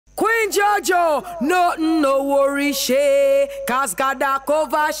Queen Jojo, nothing no worry she, cause God a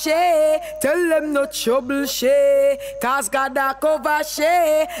cover she. Tell them no trouble she, cause God a cover she.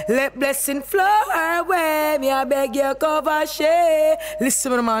 Let blessing flow her way, me I beg you cover she.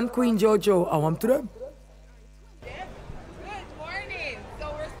 Listen to man, Queen Jojo, I want to them.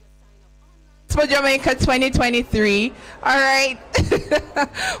 Expo Jamaica 2023. All right.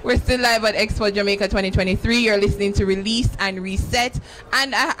 We're still live at Expo Jamaica 2023. You're listening to Release and Reset.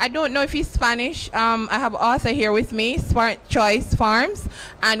 And I don't know if he's Spanish. I have Arthur here with me, Smart Choice Farms.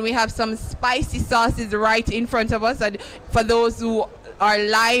 And we have some spicy sauces right in front of us. And for those who are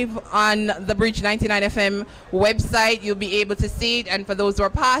live on the Bridge 99 FM website, you'll be able to see it. And for those who are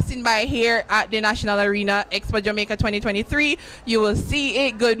passing by here at the National Arena, Expo Jamaica 2023, you will see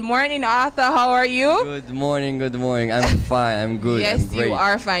it. Good morning, Arthur. How are you? Good morning, good morning. I'm fine, I'm good. Yes, I'm great. you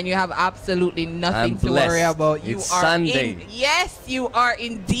are fine. You have absolutely nothing I'm to blessed. worry about. You It's are Sunday. Yes, you are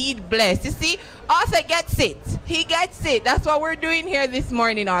indeed blessed. You see, Arthur gets it. He gets it. That's what we're doing here this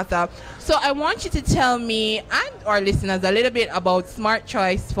morning, Arthur. So I want you to tell me and our listeners a little bit about Smart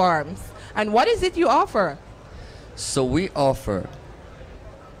Choice Farms and what is it you offer? So we offer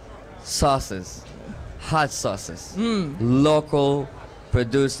sauces, hot sauces, local,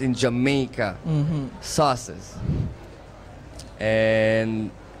 produced in Jamaica sauces.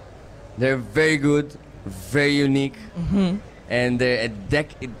 And they're very good, very unique, and they're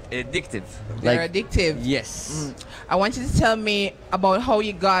addictive. They're addictive. Yes. I want you to tell me about how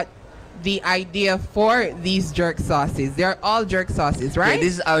you got the idea for these jerk sauces. They're all jerk sauces, right? Yeah,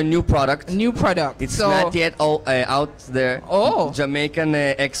 this is our new product. New product. It's so, not yet out there. Oh. Jamaican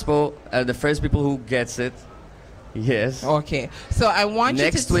Expo are the first people who gets it. Yes. Okay. So I want you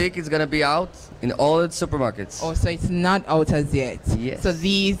to... Next week it's going to be out in all the supermarkets. Oh, so it's not out as yet. Yes. So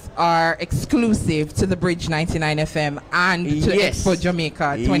these are exclusive to the Bridge 99 FM and to Yes. Expo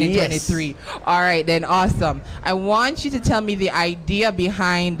Jamaica 2023. Yes. All right, then, awesome. I want you to tell me the idea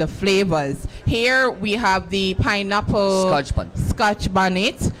behind the flavors. Here we have the pineapple Scotch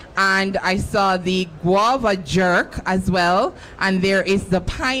bonnet, and I saw the guava jerk as well, and there is the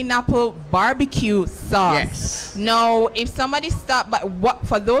pineapple barbecue sauce. Yes. Now, if somebody stopped by,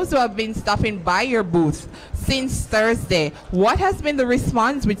 for those who have been stopping by your booth since Thursday, what has been the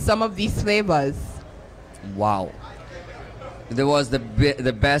response with some of these flavors? Wow. There was the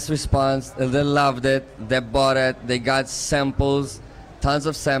best response. They loved it. They bought it. They got samples, tons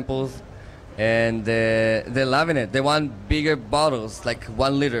of samples, and they're loving it. They want bigger bottles, like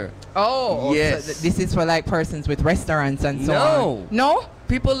 1 liter. Oh, yes. So this is for like persons with restaurants and so on. No,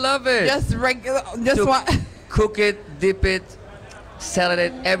 people love it. Just regular, just what? Cook it, dip it, salad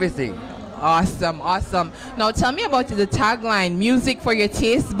it, everything. Awesome, awesome. Now tell me about the tagline, music for your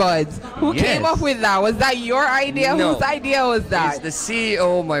taste buds. Who came up with that? Was that your idea? No. Whose idea was that? It's the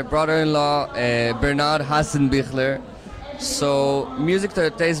CEO, my brother-in-law, Bernard Hassenbichler. So music to your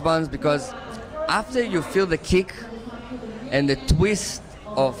taste buds, because after you feel the kick and the twist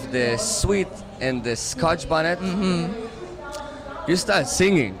of the sweet and the Scotch bonnet, you start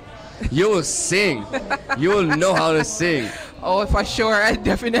singing. You will sing. You will know how to sing. Oh, for sure. I'll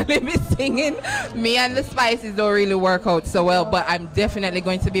definitely be singing. Me and the spices don't really work out so well, but I'm definitely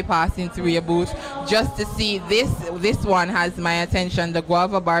going to be passing through your booth just to see this. This one has my attention. The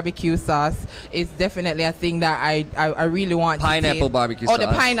guava barbecue sauce is definitely a thing that I really want pineapple to taste. Barbecue sauce. sauce.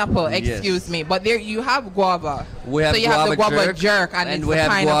 Oh, the pineapple. Excuse Yes. me. But there you have guava. We have so you have the guava jerk and it's we the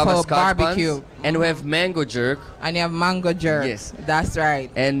have pineapple guava Scotch barbecue. buns, and we have mango jerk. And you have mango jerk. Yes. That's right.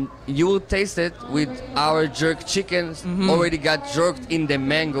 And you will taste it with our jerk chickens already got jerked in the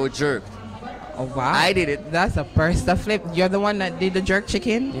mango jerk. Oh, wow. I did it. That's a burst of flip. You're the one that did the jerk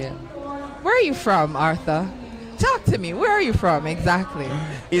chicken? Yeah. Where are you from, Arthur? Talk to me. Where are you from exactly?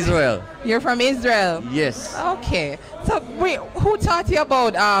 Israel. You're from Israel? Yes. Okay. So wait, who taught you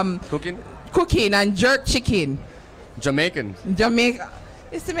about cooking and jerk chicken? Jamaican. Jamaica.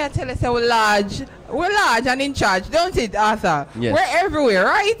 You see me, I tell you, say we're large and in charge, don't it, Arthur? Yes. We're everywhere,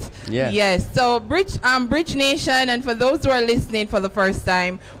 right? Yeah. Yes. So Bridge Nation, and for those who are listening for the first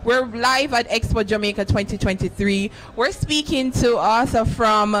time, we're live at Expo Jamaica 2023. We're speaking to Arthur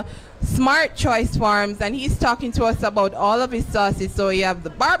from Smart Choice Farms, and he's talking to us about all of his sauces. So you have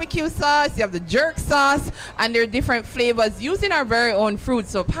the barbecue sauce, you have the jerk sauce, and there are different flavors using our very own fruits.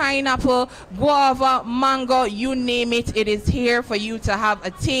 So pineapple, guava, mango, you name it, it is here for you to have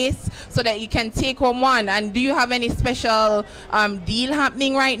a taste so that you can take home one. And do you have any special deal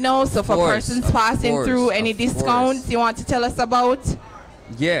happening right now? So for persons passing through, any discounts you want to tell us about?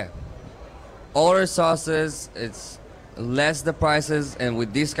 Yeah. All our sauces, it's less the prices, and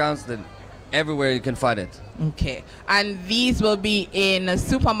with discounts, then everywhere you can find it. Okay. And these will be in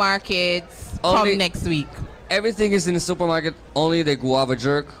supermarkets Only- come next week. Everything is in the supermarket. Only the guava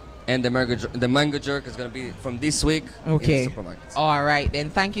jerk and the mango jerk is going to be from this week Okay. in the supermarkets. All right. Then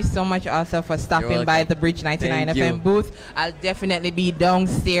thank you so much, Arthur, for stopping You're by welcome. the Bridge 99 Thank FM you. booth. I'll definitely be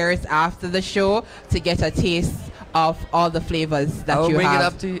downstairs after the show to get a taste of all the flavors that I will you bring have. it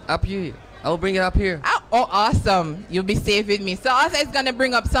up to you, up here. I will bring it up here. Oh, awesome. You'll be safe with me. So Arthur is going to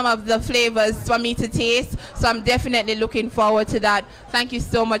bring up some of the flavors for me to taste. So I'm definitely looking forward to that. Thank you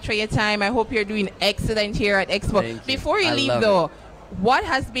so much for your time. I hope you're doing excellent here at Expo. Thank you. Before you I leave, love though, what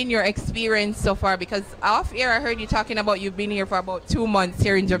has been your experience so far? Because off air, I heard you talking about you've been here for about 2 months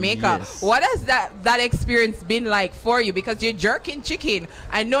here in Jamaica. Yes. What has that experience been like for you? Because you're jerking chicken.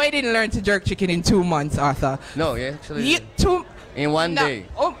 I know I didn't learn to jerk chicken in 2 months, Arthur. No, yeah, actually. You, two, in one no, day.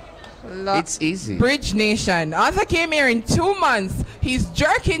 Oh, It's easy. Bridge Nation. Arthur came here in 2 months. He's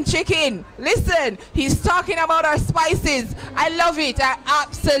jerking chicken. Listen, he's talking about our spices. I love it. I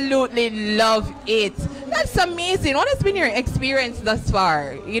absolutely love it. That's amazing. What has been your experience thus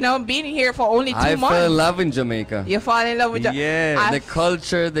far? You know, being here for only 2 I months. fell in love in Jamaica. You fall in love with Yeah, the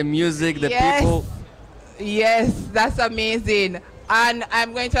culture, the music, the Yes. people. Yes, that's amazing. And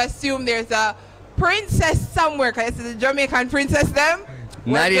I'm going to assume there's a princess somewhere. Can I say the Jamaican princess them?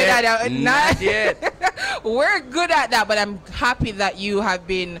 Not We're good yet. at that. Not yet. We're good at that, but I'm happy that you have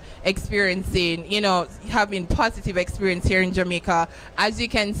been experiencing, having positive experience here in Jamaica. As you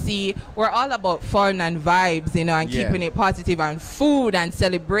can see, we're all about fun and vibes, and Yeah. keeping it positive, and food and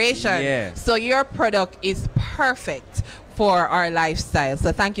celebration. Yeah. So your product is perfect for our lifestyle.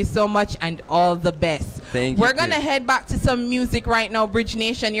 So thank you so much and all the best. Thank you. We're going to head back to some music right now, Bridge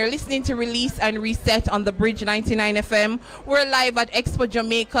Nation. You're listening to Release and Reset on the Bridge 99 FM. We're live at Expo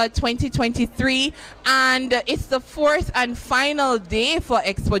Jamaica 2023, and it's the fourth and final day for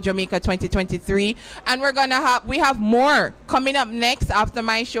Expo Jamaica 2023. And we have more coming up next after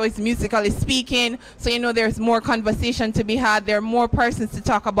my show is Musically Speaking. So there's more conversation to be had. There are more persons to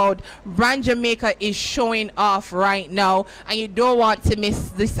talk about. Brand Jamaica is showing off right now, and you don't want to miss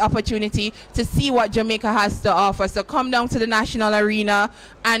this opportunity to see what Jamaica has to offer. So come down to the National Arena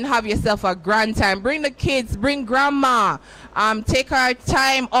and have yourself a grand time. Bring the kids, bring grandma. Take her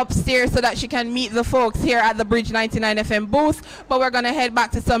time upstairs so that she can meet the folks here at the Bridge 99 FM booth. But we're going to head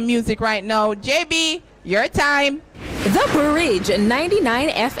back to some music right now. JB, your time. The Bridge 99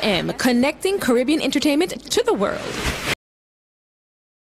 FM, connecting Caribbean entertainment to the world.